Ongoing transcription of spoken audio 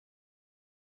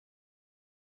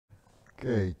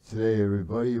Okay, today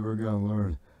everybody, we're going to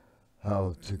learn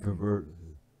how to convert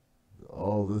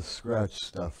all this Scratch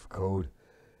stuff code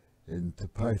into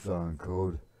Python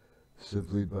code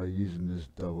simply by using this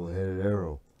double-headed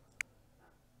arrow.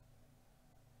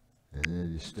 And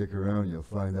then you stick around, you'll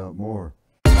find out more.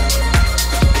 Okay,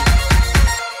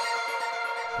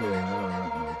 now we're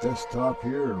on the desktop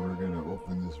here, and we're going to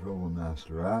open this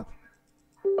Robomaster app.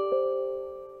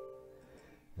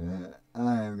 And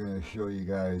I am going to show you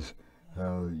guys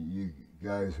how you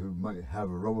guys who might have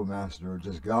a Robomaster or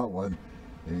just got one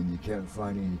and you can't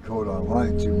find any code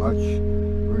online too much,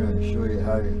 we're going to show you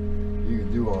how you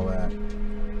can do all that.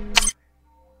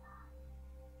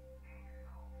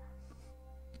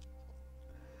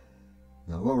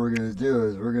 Now what we're going to do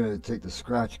is we're going to take the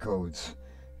Scratch codes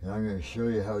and I'm going to show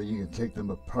you how you can take them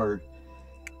apart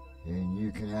and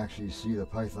you can actually see the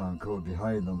Python code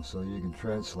behind them so you can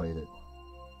translate it.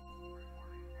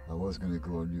 I was going to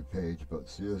go a new page, but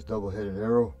see this double-headed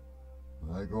arrow?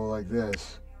 When I go like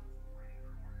this,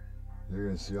 you're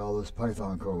going to see all this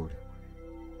Python code.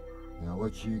 Now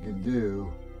what you can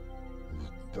do is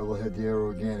double-head the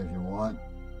arrow again if you want.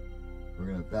 We're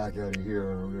going to back out of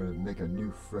here, we're going to make a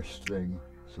new fresh thing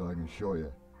so I can show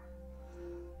you.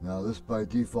 Now this by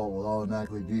default will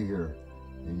automatically be here,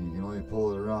 and you can only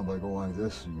pull it around by going like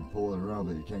this. You can pull it around,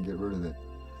 but you can't get rid of it.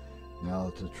 Now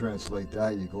to translate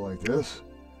that, you go like this.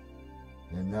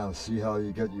 And now see how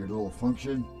you get your little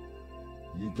function?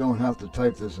 You don't have to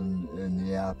type this in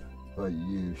the app, but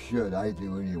you should. I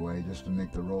do anyway, just to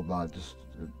make the robot just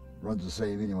it runs the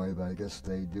same anyway, but I guess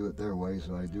they do it their way,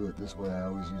 so I do it this way. I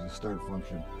always use a start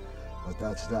function, but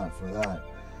that's that for that.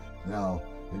 Now,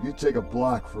 if you take a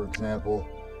block, for example,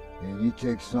 and you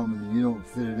take something and you don't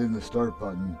fit it in the start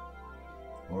button,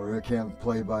 or it can't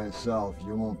play by itself,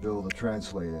 you won't be able to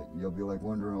translate it. You'll be like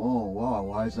wondering, oh wow,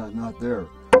 why is that not there?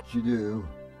 What you do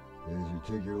is you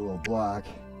take your little block,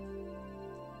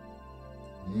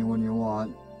 any one you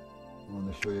want. I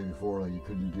wanted to show you before, like you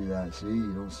couldn't do that. See,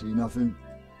 you don't see nothing.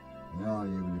 Now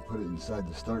when you put it inside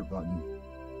the start button,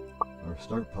 or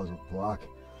start puzzle block,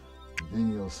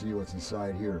 then you'll see what's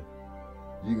inside here.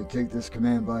 You can take this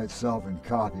command by itself and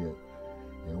copy it.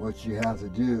 And what you have to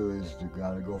do is you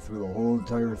gotta go through the whole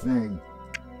entire thing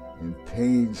and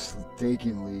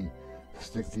painstakingly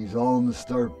stick these all in the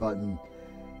start button,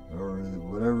 or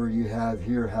whatever you have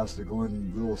here has to go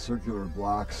in little circular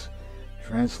blocks,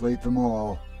 translate them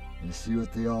all, and see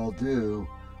what they all do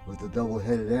with the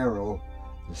double-headed arrow.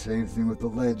 The same thing with the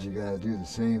ledge, you gotta do the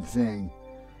same thing.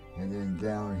 And then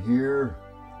down here,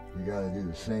 you gotta do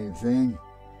the same thing.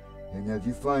 And if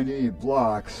you find any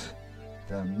blocks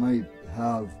that might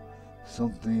have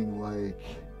something like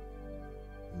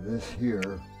this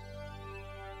here,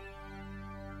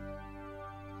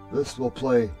 this will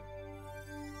play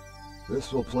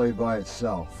by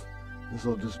itself. This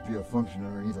will just be a function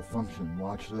underneath a function.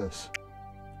 Watch this.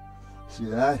 See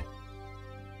that?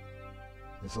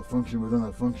 It's a function within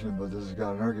a function, but this has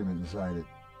got an argument inside it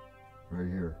right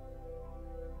here.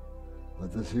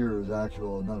 But this here is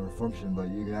actual another function, but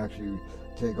you can actually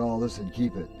take all this and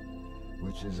keep it,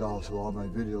 which is also all my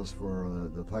videos for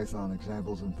the Python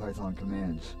examples and Python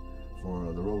commands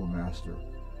for the Robomaster.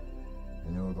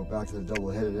 And then we'll go back to the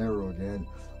double-headed arrow again.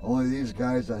 Only these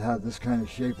guys that have this kind of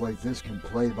shape like this can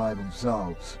play by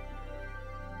themselves.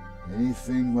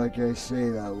 Anything, like I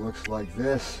say, that looks like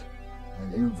this,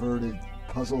 an inverted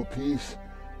puzzle piece,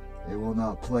 it will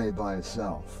not play by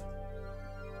itself.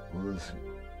 We'll just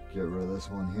get rid of this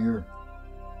one here.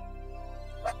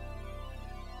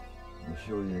 I'll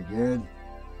show you again.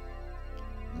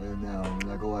 And now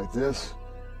when I go like this,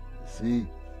 see,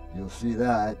 you'll see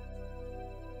that.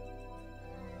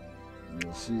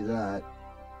 You'll see that.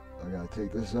 I gotta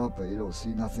take this up, but you don't see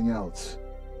nothing else.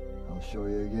 I'll show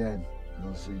you again.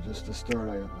 You'll see just the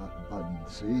start button.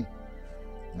 See?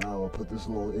 Now I'll put this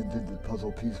little indented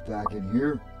puzzle piece back in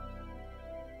here.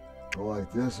 Go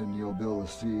like this, and you'll be able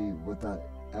to see what that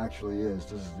actually is.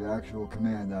 This is the actual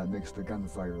command that makes the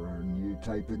gunfire, and you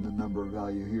type in the number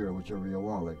value here, whichever you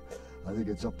want. Like, I think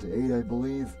it's up to 8, I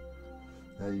believe,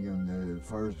 that you can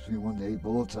fire between 1 to 8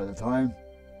 bullets at a time.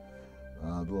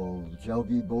 Little gel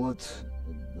bead bullets.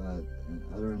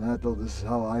 Other than that, though, this is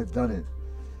how I've done it.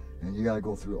 And you gotta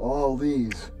go through all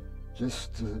these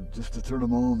just to turn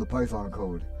them all into Python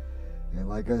code. And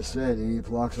like I said, any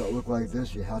blocks that look like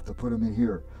this, you have to put them in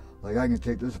here. Like I can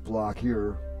take this block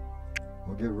here.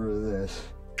 We'll get rid of this.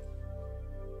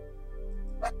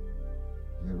 Get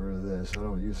rid of this. I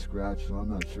don't use Scratch, so I'm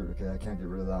not sure. Okay, I can't get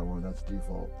rid of that one. That's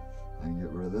default. I can get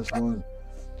rid of this one.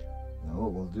 Now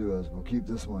what we'll do is we'll keep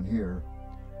this one here,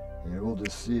 and we'll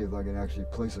just see if I can actually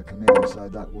place a command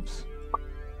inside that. Whoops.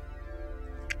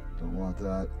 Don't want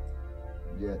that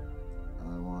yet.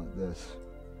 I want this.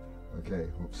 Okay,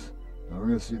 whoops. Now we're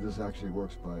going to see if this actually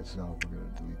works by itself. We're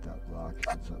going to delete that block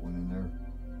since that went in there.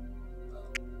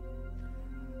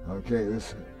 Okay,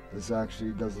 this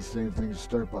actually does the same thing the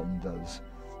start button does.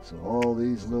 So all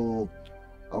these little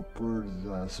upward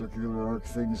circular arc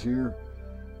things here,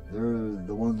 they're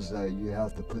the ones that you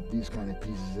have to put these kind of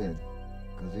pieces in,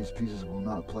 because these pieces will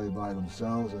not play by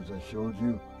themselves. As I showed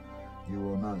you, you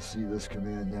will not see this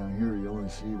command down here. You only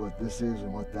see what this is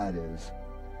and what that is,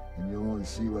 and you'll only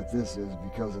see what this is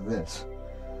because of this.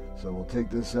 So we'll take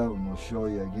this out and we'll show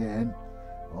you again.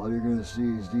 All you're going to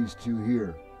see is these two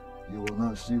here. You will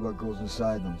not see what goes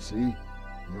inside them. See?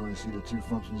 You only see the two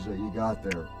functions that you got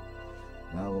there.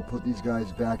 Now we'll put these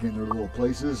guys back in their little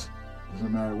places.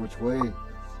 Doesn't matter which way,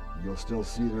 you'll still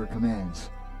see their commands.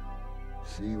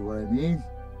 See what I mean?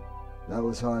 That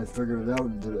was how I figured it out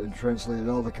and translated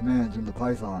all the commands into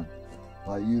Python,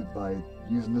 by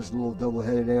using this little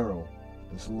double-headed arrow,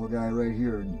 this little guy right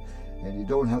here. And you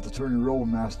don't have to turn your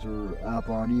Robomaster app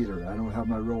on either. I don't have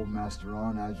my Robomaster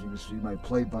on. As you can see, my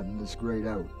play button is grayed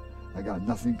out. I got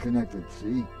nothing connected,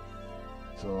 see?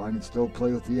 So I can still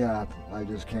play with the app. I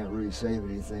just can't really save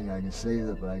anything. I can save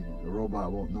it, but the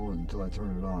robot won't know it until I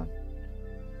turn it on.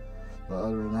 But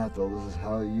other than that though, this is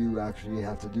how you actually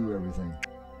have to do everything.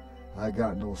 I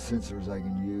got no sensors I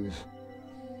can use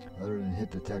other than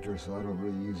hit detector, so I don't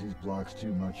really use these blocks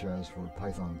too much as for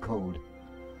Python code.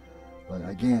 But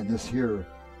again, this here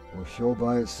will show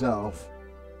by itself.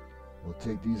 We'll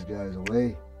take these guys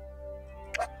away.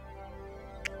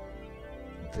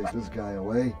 We'll take this guy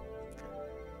away.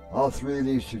 All three of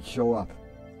these should show up.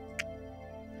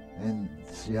 And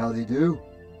see how they do?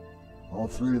 All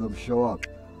three of them show up.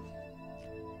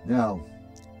 Now,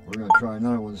 we're going to try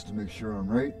another one just to make sure I'm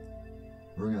right.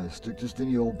 We're going to stick just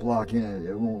any old block in it.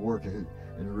 It won't work in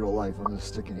real life. I'm just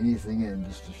sticking anything in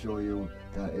just to show you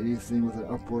that anything with an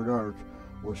upward arc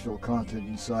will show content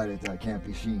inside it that can't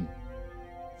be seen.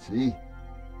 See?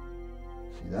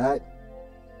 See that?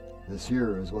 This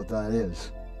here is what that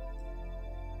is.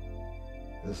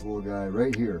 This little guy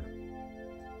right here.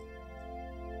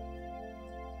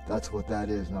 That's what that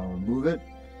is. Now remove it.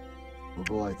 We'll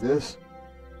go like this.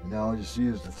 And now all you see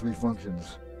is the three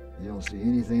functions. You don't see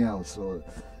anything else. So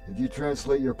if you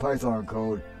translate your Python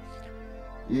code,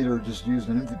 either just use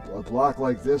a block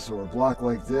like this, or a block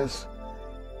like this,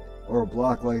 or a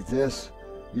block like this.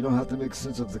 You don't have to make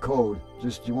sense of the code.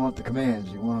 Just you want the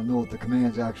commands. You want to know what the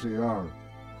commands actually are.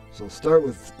 So start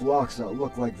with blocks that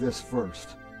look like this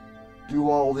first. Do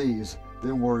all these,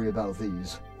 then worry about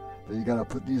these. But you gotta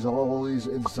put all these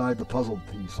inside the puzzle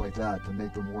piece like that to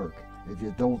make them work. If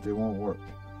you don't, they won't work.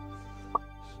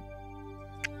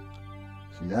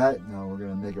 See that? Now we're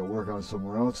gonna make it work on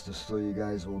somewhere else just so you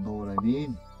guys will know what I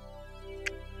mean.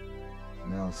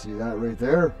 Now see that right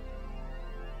there?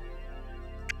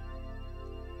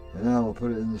 And now we'll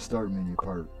put it in the start menu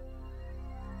part.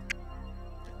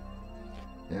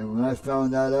 And when I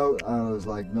found that out, I was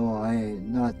like, no, I ain't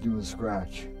not doing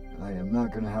Scratch. I am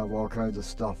not going to have all kinds of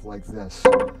stuff like this.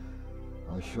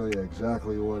 I'll show you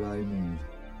exactly what I mean.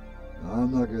 Now,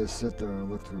 I'm not going to sit there and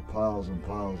look through piles and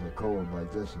piles of code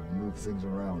like this and move things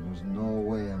around. There's no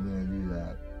way I'm going to do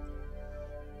that.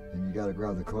 And you got to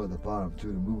grab the code at the bottom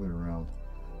too to move it around.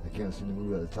 I can't seem to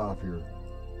move it at the top here.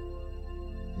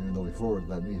 Even though before it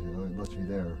lets me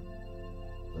there.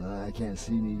 But I can't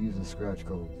see me using Scratch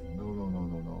code.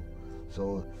 No.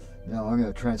 So now I'm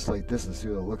going to translate this and see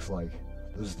what it looks like.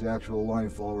 This is the actual line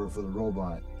follower for the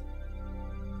robot.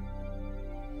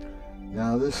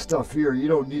 Now this stuff here, you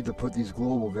don't need to put these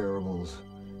global variables.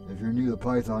 If you're new to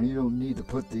Python, you don't need to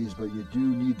put these, but you do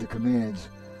need the commands.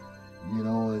 You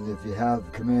know, and if you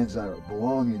have commands that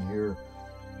belong in here,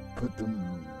 put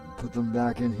them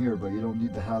back in here, but you don't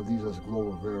need to have these as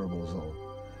global variables though.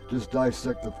 Just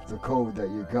dissect the code that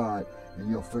you got, and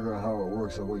you'll figure out how it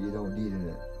works and what you don't need in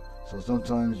it. So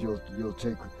sometimes you'll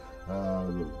take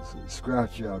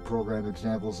Scratch program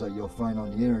examples that you'll find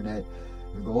on the internet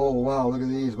and go, oh wow, look at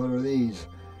these, what are these?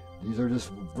 These are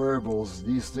just variables.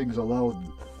 These things allow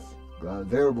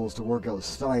variables to work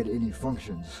outside any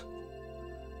functions.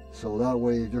 So that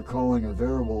way, if you're calling a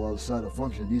variable outside a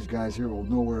function, these guys here will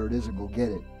know where it is and go get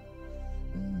it,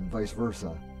 and vice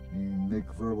versa. You can make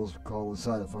variables call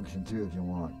inside a function too if you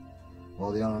want.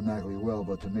 Well, they automatically will,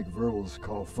 but to make variables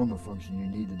call from a function, you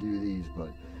need to do these, but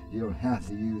you don't have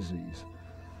to use these.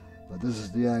 But this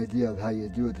is the idea of how you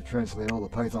do it to translate all the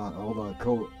Python, all the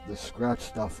code, the Scratch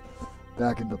stuff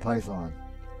back into Python.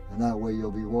 And that way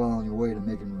you'll be well on your way to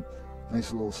making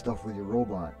nice little stuff with your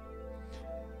robot.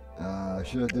 I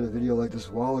should have did a video like this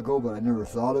a while ago, but I never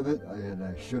thought of it, and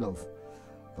I should have.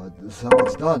 But this is how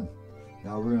it's done.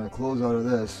 Now we're going to close out of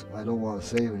this. I don't want to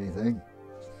save anything.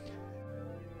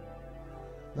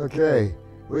 Okay,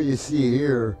 what you see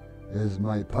here is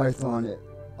my Python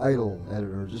idle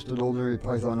editor, just an ordinary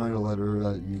Python idle editor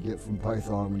that you get from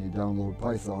Python when you download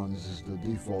Python. This is the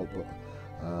default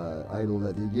idle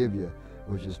that they give you,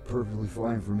 which is perfectly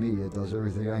fine for me. It does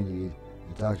everything I need.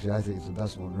 It's actually, I think it's the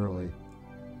best one, really.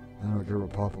 I don't care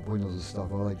about pop-up windows and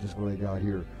stuff. I like just what I got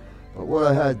here. But what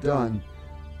I had done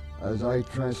is I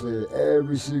translated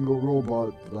every single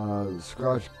robot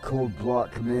scratch code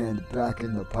block command back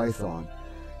into Python.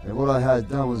 And what I had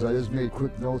done was I just made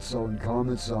quick notes and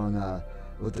comments on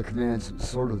what the commands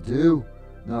sort of do.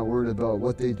 Not worried about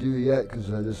what they do yet,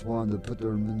 because I just wanted to put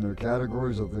them in their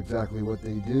categories of exactly what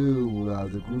they do,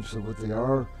 the groups of what they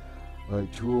are,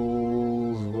 like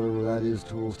tools, whatever that is,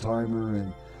 tools, timer,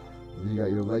 and you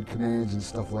got your lead commands and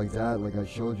stuff like that, like I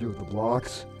showed you with the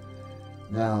blocks.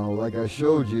 Now, like I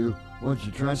showed you, once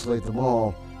you translate them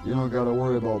all, you don't got to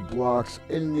worry about blocks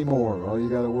anymore. All you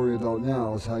got to worry about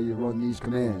now is how you run these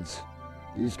commands.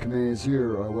 These commands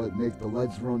here are what make the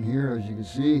LEDs run here, as you can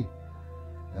see.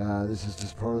 This is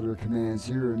just part of their commands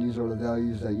here, and these are the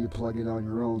values that you plug in on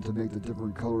your own to make the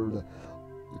different color, the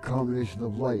combination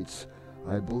of lights.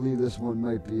 I believe this one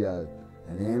might be an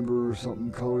amber or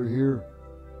something color here,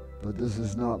 but this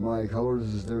is not my color.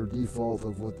 This is their default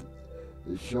of what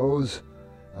it shows.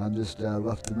 I'm just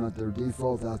left them at their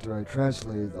default after I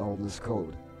translated all this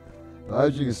code. But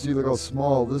as you can see, look how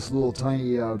small this little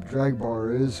tiny drag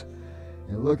bar is,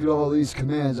 and look at all these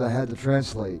commands I had to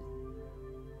translate.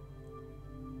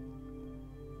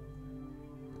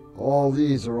 All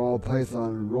these are all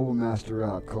Python Robomaster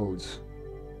app codes.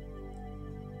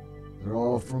 They're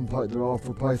all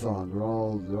for Python. They're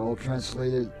all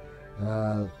translated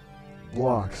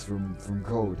blocks from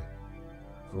code,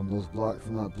 from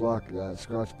that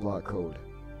scratch block code.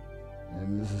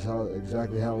 And this is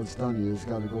exactly how it's done. You just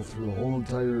got to go through the whole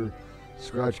entire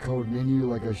scratch code menu,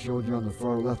 like I showed you on the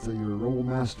far left of your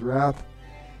Robomaster app.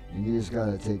 And you just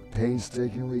got to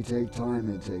painstakingly take time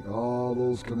and take all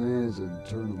those commands and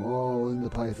turn them all into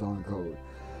Python code.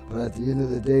 But at the end of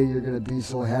the day, you're going to be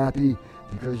so happy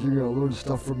because you're going to learn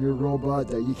stuff from your robot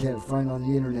that you can't find on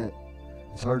the internet.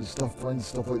 It's hard to find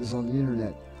stuff like this on the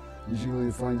internet. Usually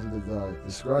you find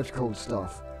the scratch code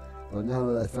stuff. But now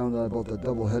that I found out about the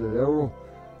double-headed arrow,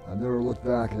 I've never looked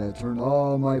back, and I turned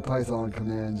all my Python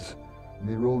commands,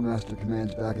 my Robomaster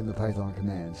commands, back into Python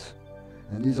commands.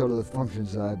 And these are the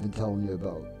functions that I've been telling you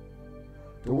about.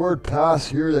 The word pass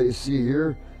here that you see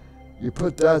here, you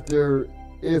put that there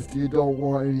if you don't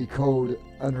want any code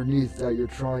underneath that you're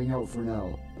trying out for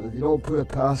now. But if you don't put a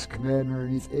pass command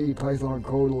underneath any Python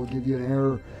code, it will give you an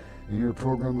error and your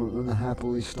program will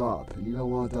unhappily stop. And you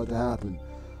don't want that to happen.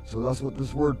 So that's what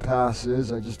this word pass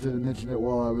is. I just didn't mention it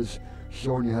while I was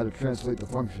showing you how to translate the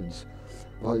functions.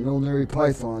 But in ordinary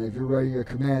Python, if you're writing a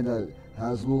command that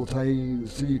has a little tiny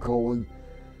semicolon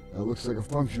that looks like a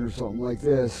function or something like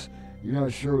this, you're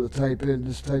not sure what to type in,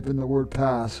 just type in the word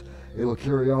pass. It'll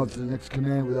carry on to the next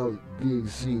command without being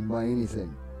seen by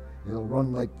anything. It'll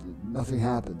run like nothing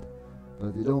happened. But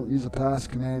if you don't use a pass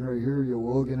command right here, you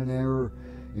will get an error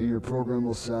and your program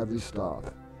will sadly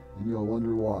stop. And you'll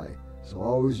wonder why. So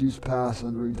always use pass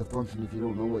underneath the function if you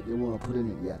don't know what you want to put in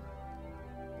it yet.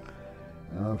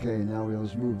 Okay, now we'll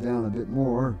just move down a bit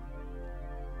more.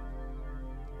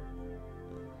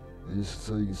 And just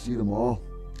so you can see them all.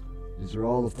 These are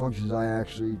all the functions I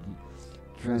actually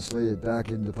translated back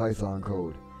into Python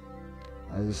code.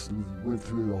 I just went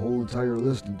through the whole entire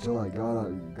list until I got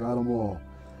them all.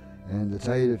 And to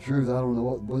tell you the truth, I don't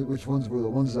know which ones were the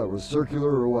ones that were circular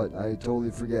or what. I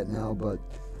totally forget now, but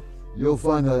you'll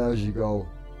find that as you go.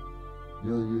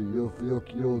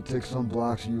 You'll take some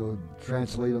blocks and you'll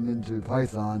translate them into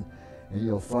Python, and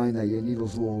you'll find that you need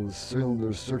those little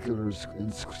cylinders, circulars,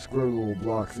 and square little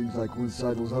blocks, things like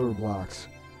inside those other blocks.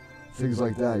 Things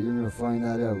like that, you're going to find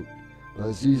that out. But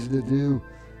it's easy to do.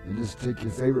 You just take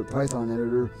your favorite Python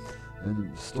editor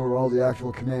and store all the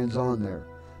actual commands on there.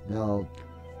 Now,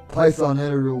 Python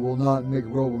editor will not make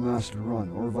Robomaster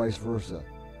run, or vice versa.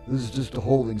 This is just a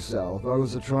holding cell. If I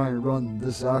was to try and run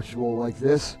this actual like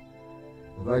this,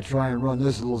 if I try and run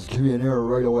this, it'll give me an error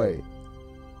right away.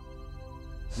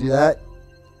 See that?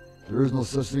 There is no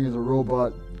such thing as a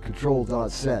robot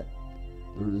control.set.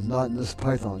 There is not in this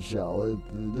Python shell.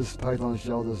 This Python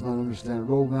shell does not understand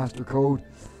Robomaster code,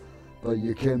 but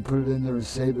you can put it in there and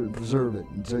save it and preserve it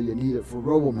until you need it for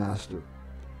Robomaster.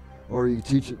 Or you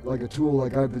teach it like a tool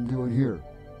like I've been doing here.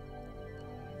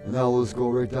 And now let's go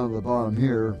right down to the bottom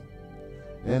here.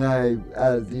 And I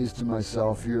added these to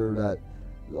myself here that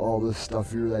all this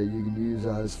stuff here that you can use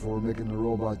as for making the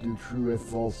robot do true if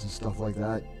false and stuff like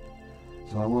that.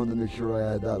 So I wanted to make sure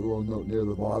I had that little note near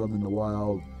the bottom in the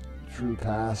while true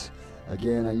pass.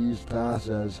 Again, I used pass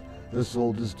as this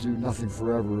will just do nothing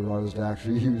forever if I was to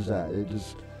actually use that. It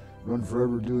just run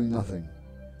forever doing nothing.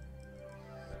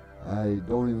 I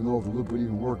don't even know if the loop would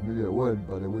even work. Maybe it would,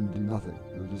 but it wouldn't do nothing.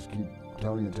 It would just keep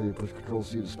counting until you push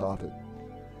Control-C to stop it.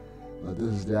 But this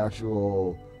is the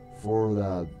actual for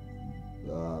the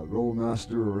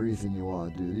Robomaster or anything you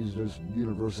want to do. These are just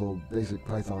universal basic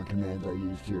Python commands I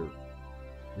used here.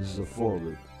 This is a for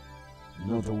loop.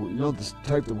 You don't have to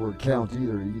type the word count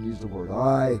either. You can use the word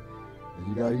I, and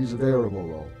you gotta use a variable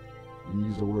though. You can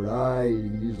use the word I, you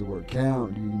can use the word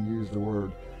count, you can use the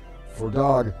word for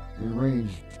dog in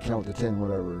range, count to 10,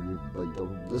 whatever.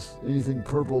 Anything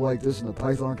purple like this in the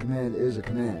Python command is a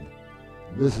command.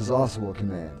 This is also a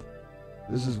command.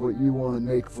 This is what you want to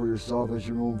make for yourself as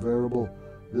your own variable.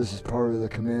 This is part of the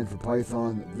command for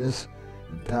Python. This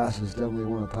and pass is definitely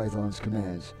one of Python's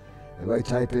commands. If I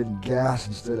type in gas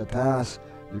instead of pass,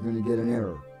 you're going to get an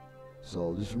error.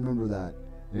 So just remember that.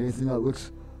 Anything that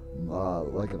looks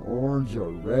like an orange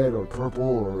or red or purple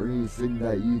or anything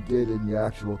that you did in the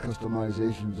actual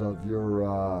customizations of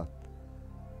your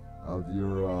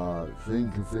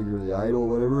thing, configure the idle,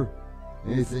 whatever,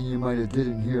 anything you might have did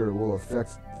in here will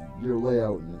affect your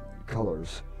layout and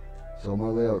colors. So my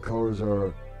layout colors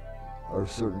are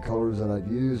certain colors that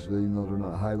I've used, even though they're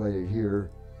not highlighted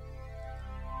here.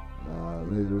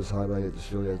 Maybe they're just highlighted to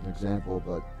show you as an example,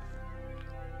 but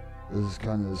this is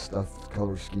kind of the stuff,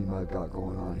 color scheme I've got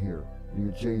going on here. You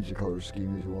can change the color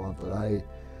scheme if you want, but I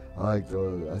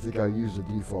think I used the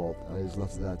default. I just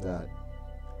left it at that.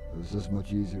 It was just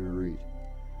much easier to read.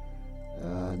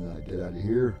 And get out of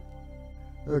here.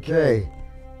 Okay,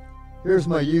 here's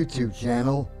my YouTube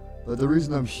channel, but the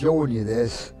reason I'm showing you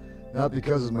this, not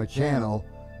because of my channel,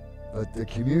 but the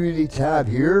community tab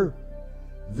here,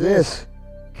 this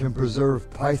can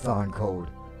preserve Python code.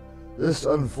 This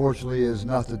unfortunately is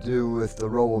not to do with the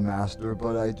Robomaster,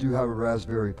 but I do have a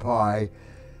Raspberry Pi,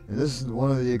 and this is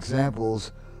one of the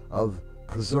examples of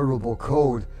preservable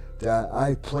code that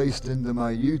I placed into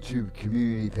my YouTube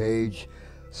community page,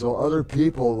 so other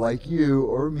people like you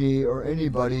or me or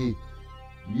anybody,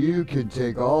 you can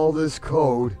take all this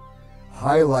code,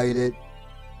 highlight it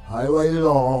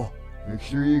all, make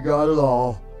sure you got it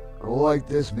all, go like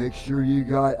this, make sure you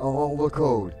got all the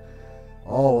code,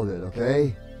 all of it,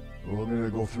 okay? We're going to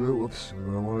go through it. Whoops, we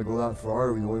don't want to go that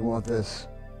far. We only want this.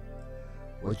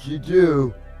 What you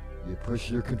do, you push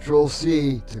your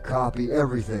Control-C to copy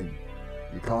everything.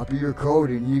 You copy your code,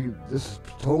 and this is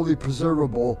totally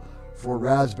preservable for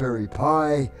Raspberry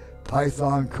Pi,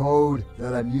 Python code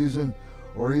that I'm using,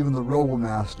 or even the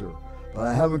Robomaster. But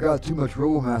I haven't got too much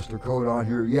Robomaster code on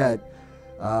here yet.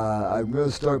 I'm going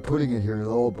to start putting it here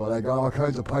though, but I got all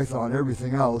kinds of Python,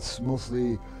 everything else,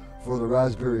 mostly for the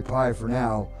Raspberry Pi for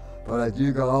now. But I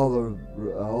do got all the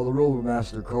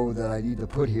Robomaster code that I need to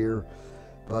put here.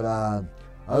 But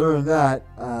other than that,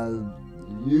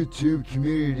 YouTube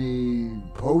community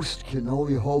post can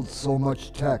only hold so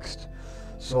much text.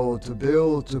 So to be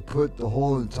able to put the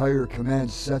whole entire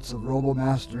command sets of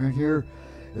Robomaster in here,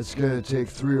 it's going to take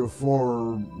 3 or 4,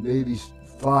 or maybe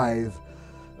 5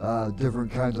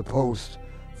 different kinds of posts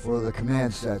for the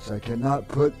command sets. I cannot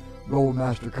put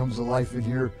Robomaster comes to life in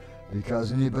here,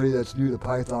 because anybody that's new to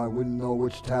Python wouldn't know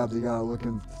which tab they gotta look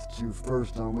into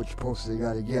first on which post they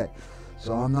gotta get.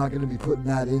 So I'm not gonna be putting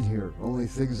that in here. Only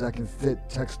things that can fit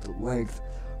text length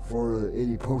for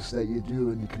any posts that you do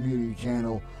in the community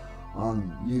channel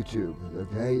on YouTube.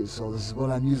 Okay, so this is what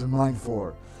I'm using mine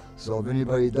for. So if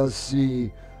anybody does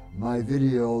see my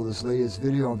video, this latest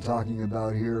video I'm talking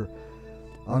about here,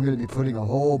 I'm going to be putting a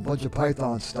whole bunch of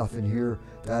Python stuff in here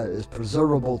that is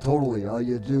preservable totally. All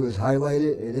you do is highlight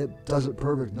it, and it does it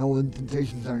perfect. No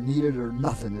indentations are needed or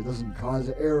nothing. It doesn't cause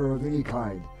an error of any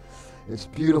kind. It's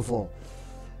beautiful.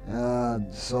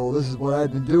 So this is what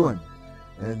I've been doing.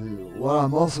 And what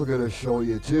I'm also going to show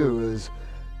you too is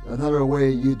another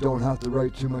way you don't have to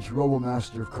write too much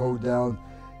Robomaster code down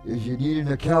is you need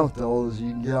an account though, is you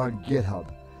can get on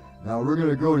GitHub. Now we're going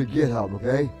to go to GitHub,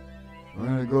 okay? I'm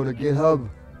going to go to GitHub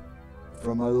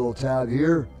from my little tab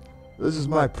here. This is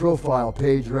my profile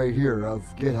page right here of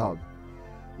GitHub.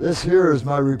 This here is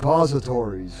my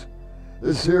repositories.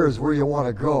 This here is where you want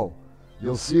to go.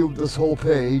 You'll see this whole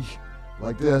page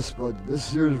like this, but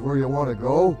this here is where you want to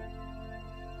go.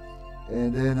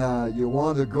 And then you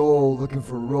want to go looking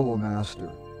for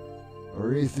Robomaster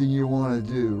or anything you want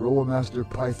to do. Robomaster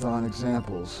Python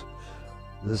examples.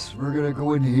 We're going to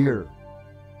go into here.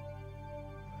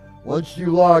 once you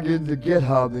log into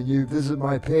GitHub and you visit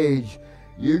my page,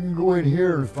 you can go in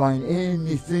here and find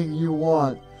anything you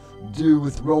want to do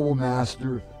with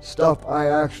Robomaster, stuff I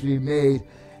actually made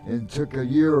and took a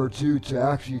year or two to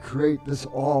actually create this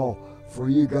all for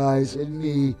you guys and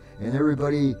me and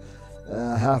everybody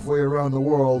halfway around the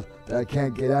world that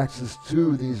can't get access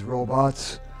to these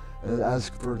robots as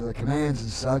for the commands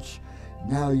and such.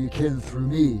 Now you can through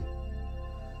me.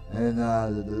 And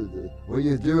what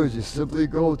you do is you simply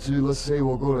go to, let's say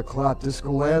we'll go to Clap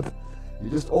Disco Lamp. You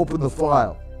just open the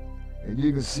file and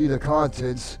you can see the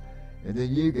contents, and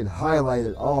then you can highlight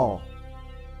it all.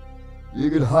 You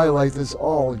can highlight this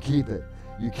all and keep it.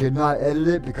 You cannot edit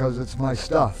it because it's my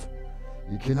stuff.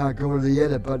 You cannot go to the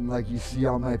edit button like you see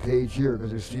on my page here,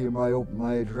 because you're seeing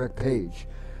my direct page.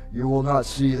 You will not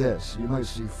see this. You might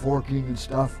see forking and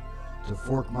stuff to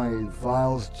fork my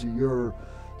files to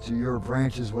your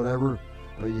branches, whatever,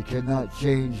 but you cannot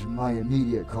change my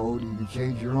immediate code. You can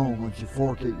change your own. Once you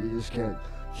fork it, you just can't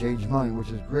change mine,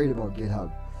 which is great about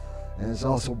GitHub. And it's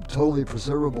also totally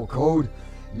preservable code.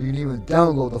 You can even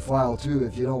download the file too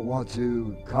if you don't want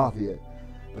to copy it.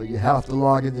 But you have to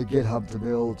log into GitHub to be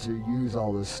able to use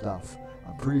all this stuff.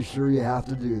 I'm pretty sure you have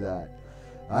to do that.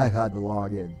 I've had to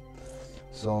log in.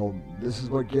 So this is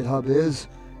what GitHub is.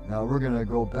 Now we're going to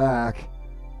go back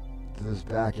to this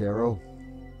back arrow,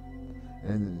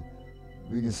 and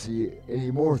we can see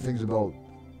any more things about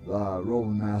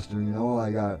Robomaster. You know,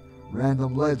 I got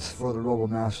random LEDs for the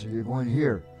Robomaster. You go in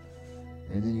here,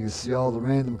 and then you can see all the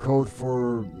random code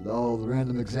for all the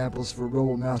random examples for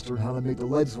Robomaster and how to make the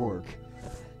LEDs work.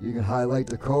 You can highlight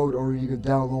the code, or you can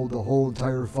download the whole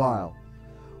entire file,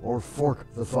 or fork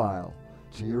the file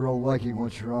to your own liking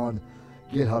once you're on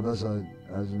GitHub as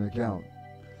an account.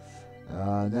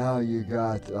 Now you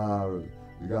got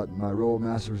my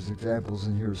Robomaster's examples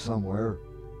in here somewhere.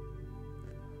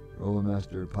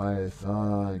 Robomaster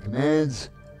Python commands.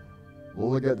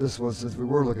 We'll look at this one since we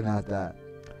were looking at that.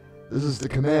 This is the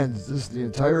commands. This is the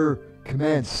entire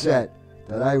command set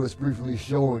that I was briefly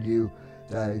showing you.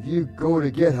 That if you go to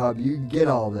GitHub, you can get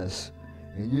all this,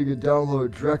 and you can download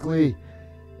it directly,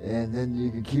 and then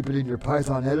you can keep it in your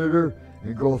Python editor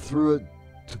and go through it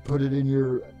to put it in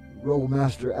your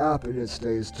Robomaster app, and it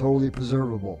stays totally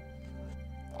preservable.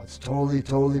 It's totally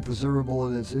preservable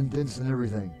in its indents and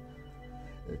everything.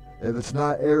 If it's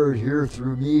not errored here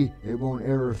through me, it won't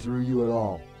error through you at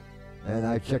all. And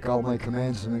I check all my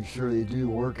commands to make sure they do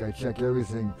work. I check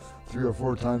everything 3 or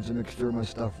 4 times to make sure my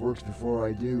stuff works before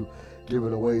I do give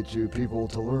it away to people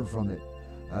to learn from it.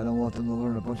 I don't want them to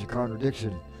learn a bunch of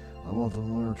contradiction. I want them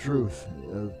to learn truth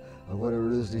of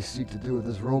whatever it is they seek to do with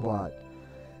this robot.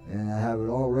 And I have it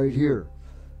all right here.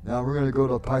 Now we're going to go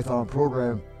to Python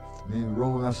program,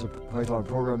 Robomaster Python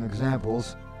program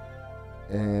examples.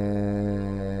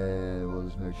 And we'll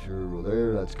just make sure we're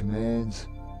there. That's commands.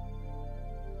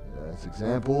 That's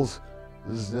examples.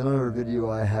 This is another video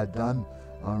I had done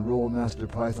on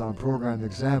Robomaster Python program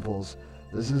examples.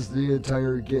 This is the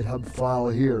entire GitHub file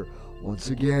here.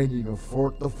 Once again, you can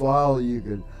fork the file, you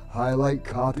can highlight,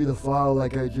 copy the file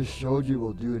like I just showed you.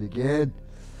 We'll do it again.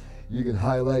 You can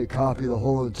highlight, copy the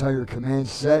whole entire command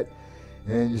set,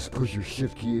 and just push your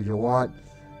shift key if you want,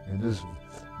 and just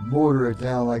motor it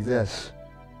down like this,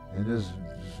 and just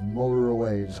motor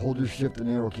away. Just hold your shift and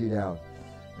arrow key down,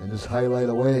 and just highlight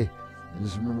away, and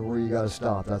just remember where you got to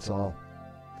stop. That's all.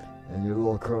 And your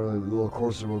little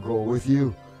cursor will go with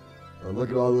you. Or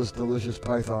look at all this delicious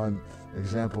Python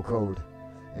example code,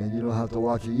 and you don't have to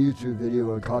watch a YouTube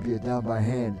video and copy it down by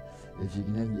hand. If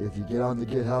you get on the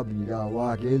GitHub and you gotta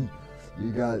log in,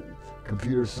 you got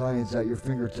computer science at your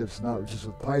fingertips, not just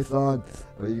with Python,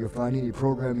 but you can find any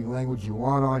programming language you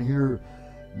want on here.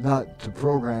 Not to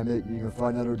program it, you can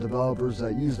find other developers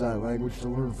that use that language to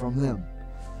learn from them.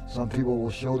 Some people will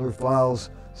show their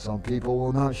files, some people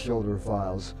will not show their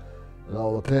files. It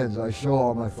all depends. I show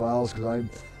all my files because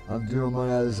I'm doing mine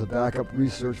as a backup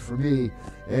research for me,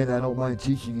 and I don't mind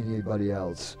teaching anybody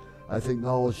else. I think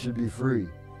knowledge should be free,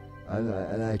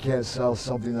 and I can't sell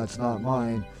something that's not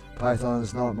mine. Python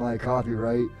is not my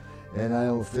copyright, and I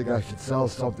don't think I should sell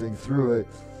something through it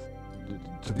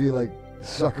to be like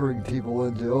suckering people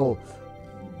into, oh,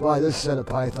 buy this set of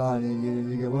Python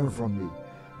and you can learn from me.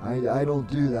 I don't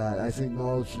do that. I think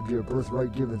knowledge should be a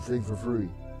birthright given thing for free.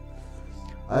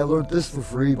 I learned this for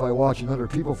free by watching other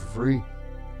people for free.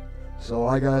 So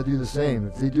I gotta do the same.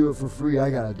 If they do it for free, I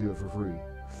gotta do it for free.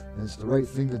 And it's the right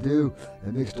thing to do.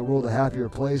 It makes the world a happier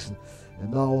place,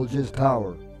 and knowledge is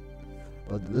power.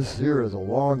 But this here is a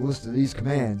long list of these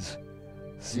commands.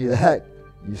 See that?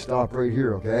 You stop right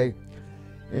here, okay?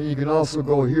 And you can also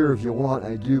go here if you want.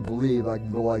 I do believe I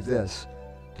can go like this.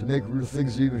 to make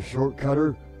things even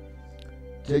shortcutter,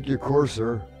 take your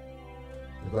cursor.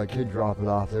 If I can drop it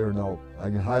off there, no. I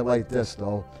can highlight this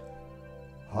though.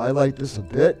 Highlight this a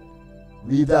bit.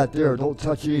 Leave that there. Don't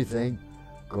touch anything.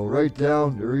 Go right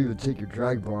down, or even take your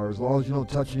drag bar. As long as you don't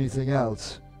touch anything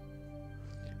else,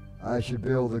 I should be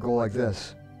able to go like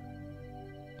this.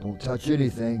 Don't touch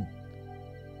anything.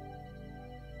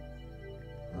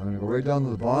 I'm going to go right down to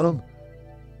the bottom.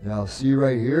 Now see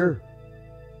right here.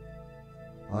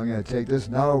 I'm going to take this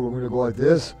now. We're going to go like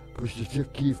this. Push the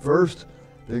shift key first.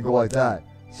 Then go like that.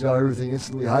 See how everything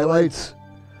instantly highlights?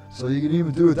 So you can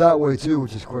even do it that way too,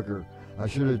 which is quicker. I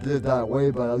should have did it that way,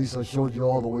 but at least I showed you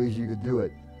all the ways you could do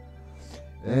it.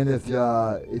 And if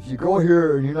you go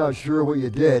here and you're not sure what you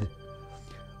did,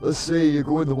 let's say you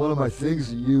go into one of my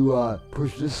things and you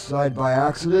push this side by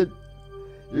accident,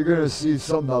 you're going to see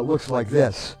something that looks like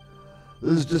this.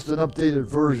 This is just an updated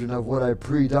version of what I've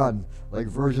pre-done, like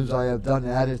versions I have done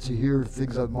added to here,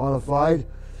 things I've modified.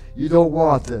 You don't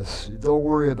want this. Don't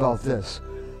worry about this.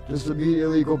 Just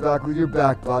immediately go back with your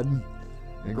back button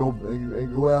and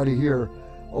go out of here.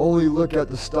 Only look at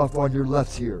the stuff on your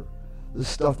left here. This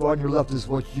stuff on your left is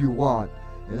what you want.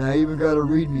 And I even got a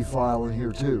README file in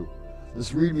here too.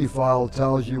 This README file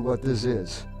tells you what this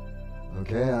is.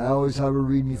 Okay, I always have a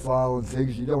README file and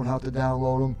things. You don't have to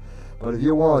download them. But if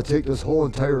you want to take this whole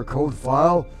entire code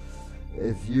file,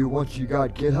 once you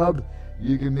got GitHub,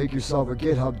 you can make yourself a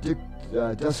GitHub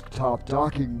desktop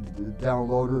docking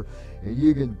downloader, and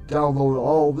you can download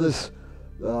all this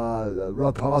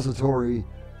repository,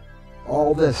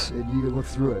 all this, and you can look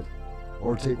through it.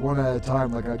 Or take one at a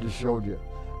time like I just showed you.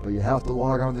 But you have to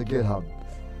log on to GitHub.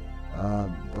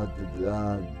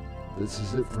 This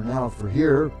is it for now for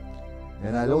here.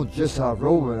 And I don't just have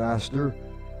Robomaster.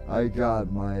 I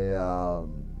got my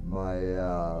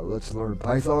Let's Learn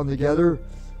Python together.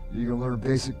 You can learn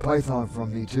basic Python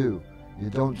from me too. You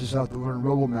don't just have to learn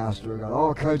Robomaster. I got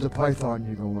all kinds of Python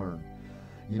you can learn.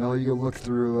 You know, you can look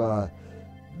through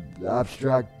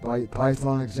abstract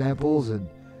Python examples, and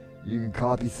you can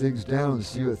copy things down and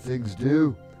see what things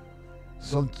do.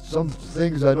 Some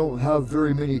things I don't have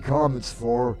very many comments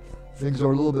for. Things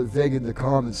are a little bit vague in the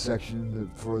comments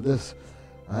section for this.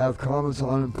 I have comments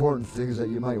on important things that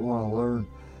you might want to learn,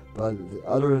 but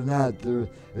other than that,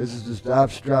 this is just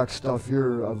abstract stuff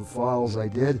here of the files I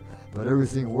did, but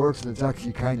everything works and it's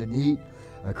actually kind of neat.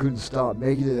 I couldn't stop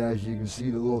making it, as you can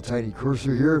see the little tiny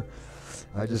cursor here.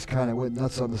 I just kind of went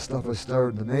nuts on the stuff I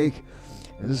started to make,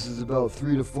 and this is about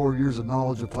 3 to 4 years of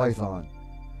knowledge of Python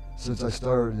since I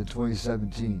started in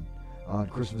 2017, on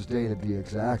Christmas Day to be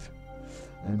exact.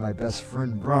 And my best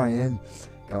friend Brian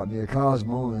got me a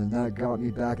Cosmo, and that got me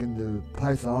back into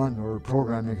Python, or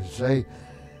programming I should say.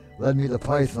 Led me to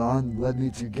Python, led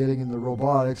me to getting into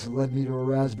robotics, and led me to a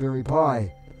Raspberry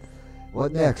Pi.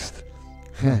 What next?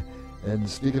 And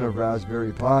speaking of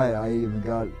Raspberry Pi, I even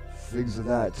got things of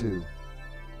that too.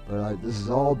 But this is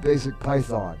all basic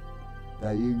Python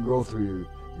that you can go through.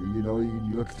 You know, you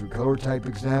can look through color type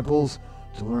examples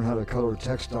to learn how to color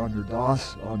text on your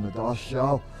DOS, on the DOS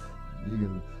shell. You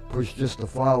can push just the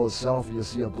file itself, you'll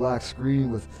see a black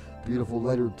screen with beautiful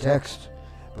lettered text.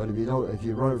 But if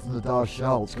you run it from the DOS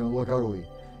shell, it's going to look ugly.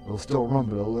 It'll still run,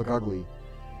 but it'll look ugly.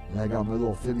 And I got my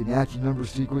little Fibonacci number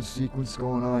sequence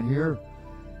going on here.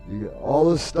 You get all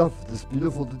this stuff, this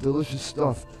beautiful, delicious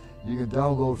stuff you can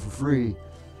download for free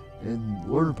and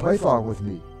learn Python with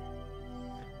me.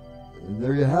 And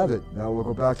there you have it. Now we'll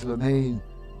go back to the main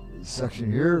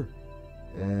section here,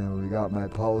 and we got my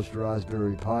polished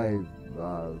Raspberry Pi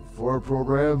 4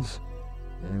 programs,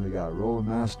 and we got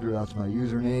Robomaster. That's my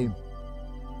username.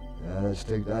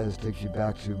 That just takes you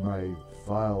back to my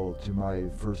file, to my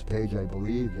first page, I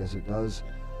believe. Yes, it does.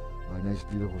 My nice,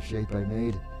 beautiful shape I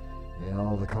made, and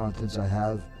all the contents I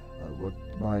have, what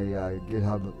my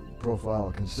GitHub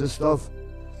profile consists of.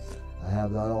 I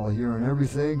have that all here and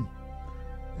everything,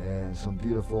 and some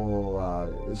beautiful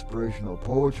inspirational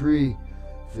poetry,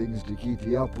 things to keep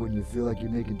you up when you feel like you're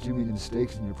making too many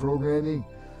mistakes in your programming.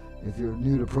 If you're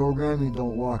new to programming,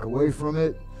 don't walk away from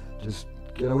it. Just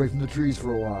get away from the trees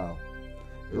for a while.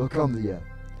 It'll come to you.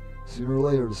 Sooner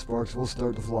or later, the sparks will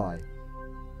start to fly.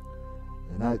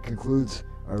 And that concludes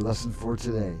our lesson for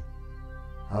today.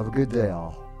 Have a good day,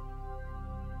 all.